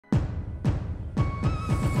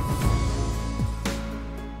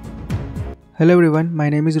Hello everyone, my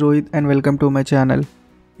name is Rohit and welcome to my channel.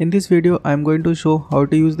 In this video, I am going to show how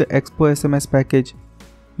to use the Expo SMS package.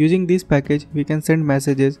 Using this package, we can send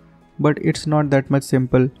messages, but it's not that much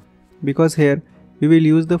simple. Because here, we will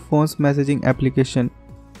use the phone's messaging application.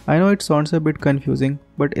 I know it sounds a bit confusing,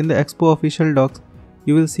 but in the Expo official docs,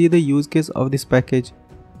 you will see the use case of this package.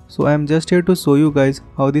 So I am just here to show you guys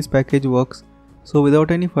how this package works. So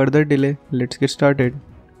without any further delay, let's get started.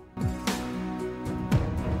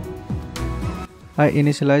 I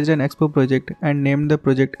initialized an Expo project and named the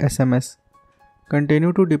project SMS.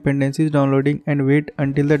 Continue to dependencies downloading and wait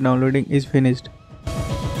until the downloading is finished.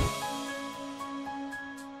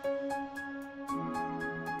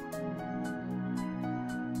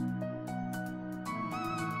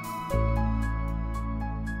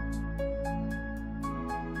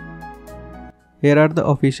 Here are the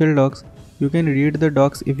official docs. You can read the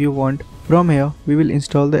docs if you want. From here, we will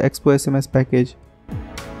install the Expo SMS package.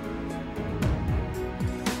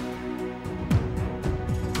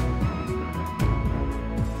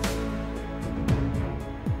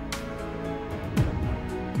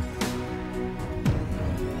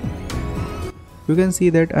 You can see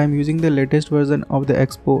that I am using the latest version of the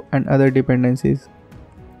Expo and other dependencies.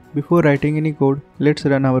 Before writing any code, let's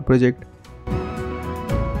run our project.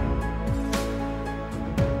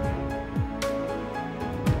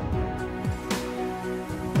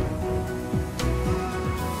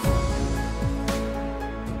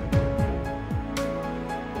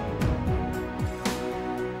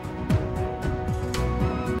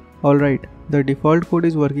 Alright, the default code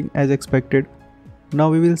is working as expected. Now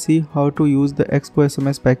we will see how to use the Expo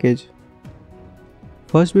SMS package.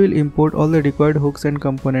 First we will import all the required hooks and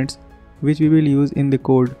components which we will use in the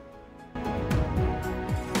code.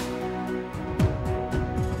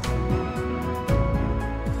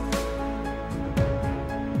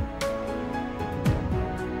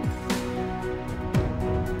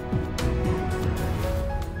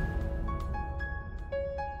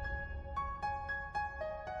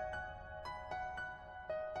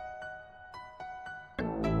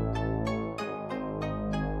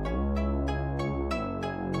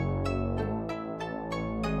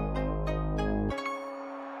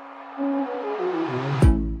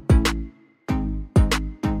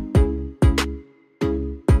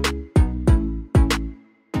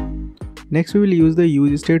 Next we will use the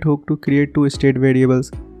useState hook to create two state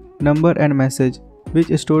variables, number and message, which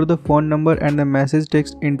store the phone number and the message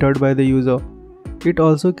text entered by the user. It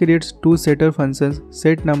also creates two setter functions,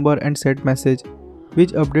 setNumber and setMessage,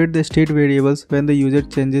 which update the state variables when the user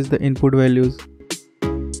changes the input values.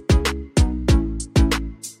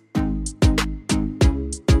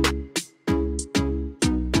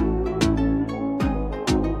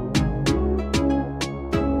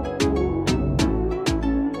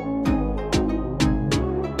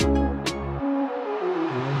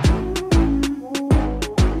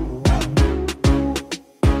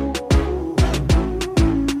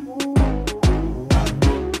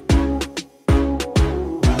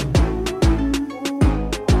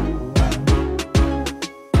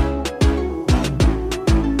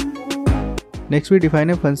 Next we define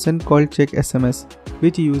a function called checkSMS,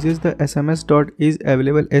 which uses the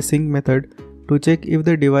SMS.isAvailable async method to check if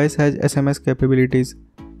the device has SMS capabilities.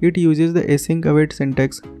 It uses the async await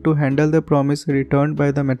syntax to handle the promise returned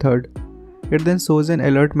by the method. It then shows an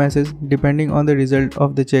alert message depending on the result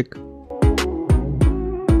of the check.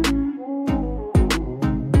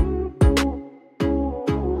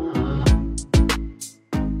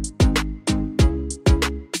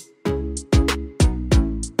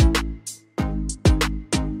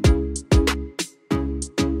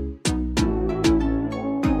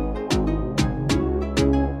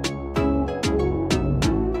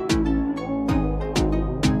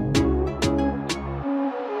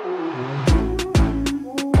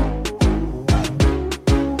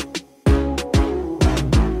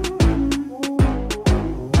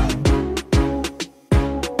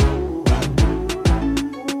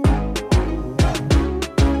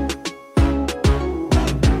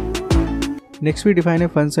 Next we define a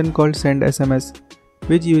function called sendSMS,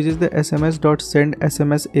 which uses the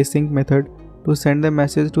SMS.sendSMS async method to send the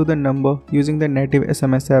message to the number using the native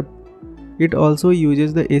SMS app. It also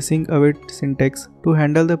uses the async await syntax to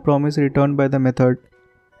handle the promise returned by the method.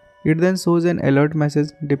 It then shows an alert message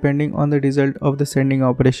depending on the result of the sending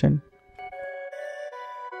operation.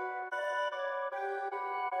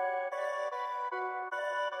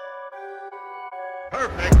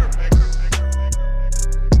 Perfect.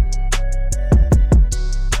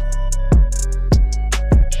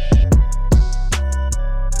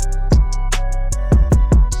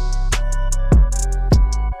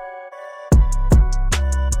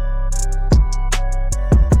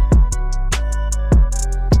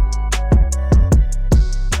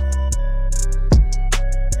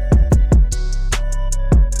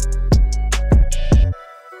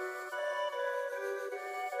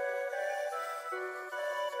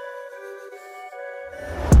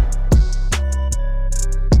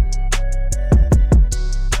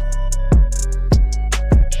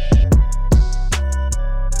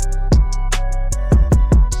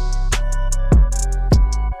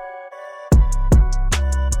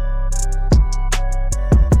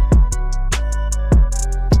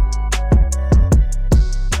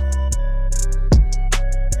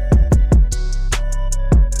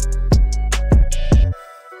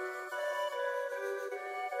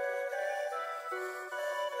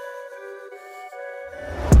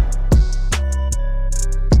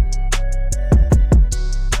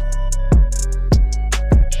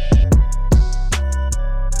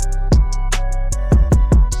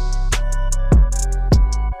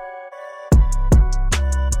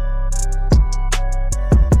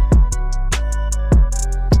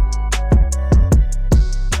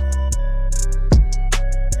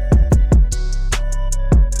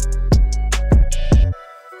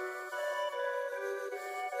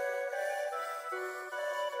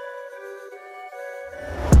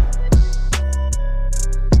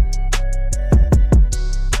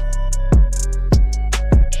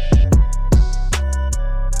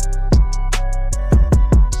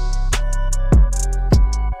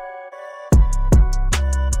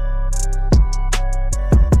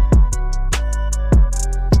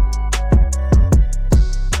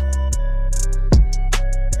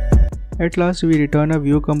 At last, we return a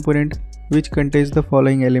view component which contains the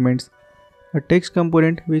following elements: a text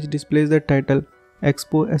component which displays the title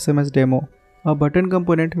Expo SMS demo, a button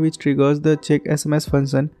component which triggers the checkSMS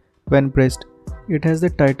function when pressed. It has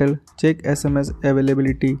the title checkSMS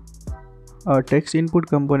availability, a text input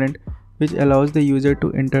component which allows the user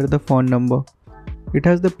to enter the phone number. It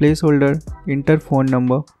has the placeholder enter phone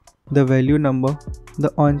number, the value number,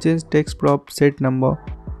 the on-change text prop set number,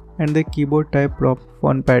 and the keyboard type prop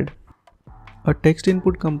phone pad. A text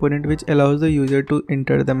input component which allows the user to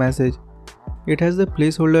enter the message. It has the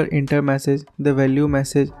placeholder enter message, the value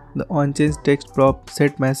message, the on-change text prop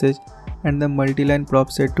set message, and the multi-line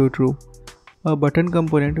prop set to true. A button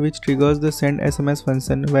component which triggers the sendSMS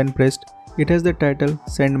function when pressed. It has the title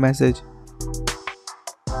send message.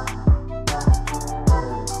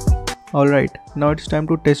 Alright, now it's time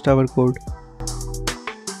to test our code.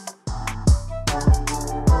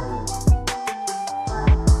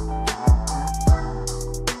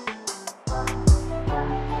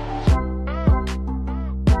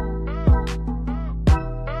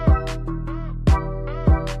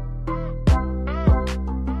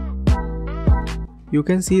 You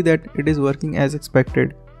can see that it is working as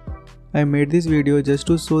expected. I made this video just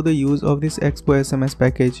to show the use of this Expo SMS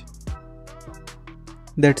package.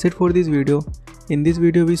 That's it for this video. In this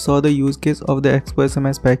video we saw the use case of the Expo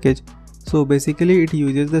SMS package. So basically it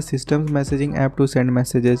uses the system's messaging app to send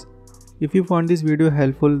messages. If you found this video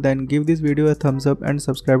helpful, then give this video a thumbs up and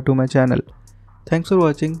subscribe to my channel. Thanks for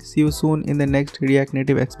watching. See you soon in the next React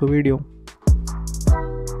Native Expo video.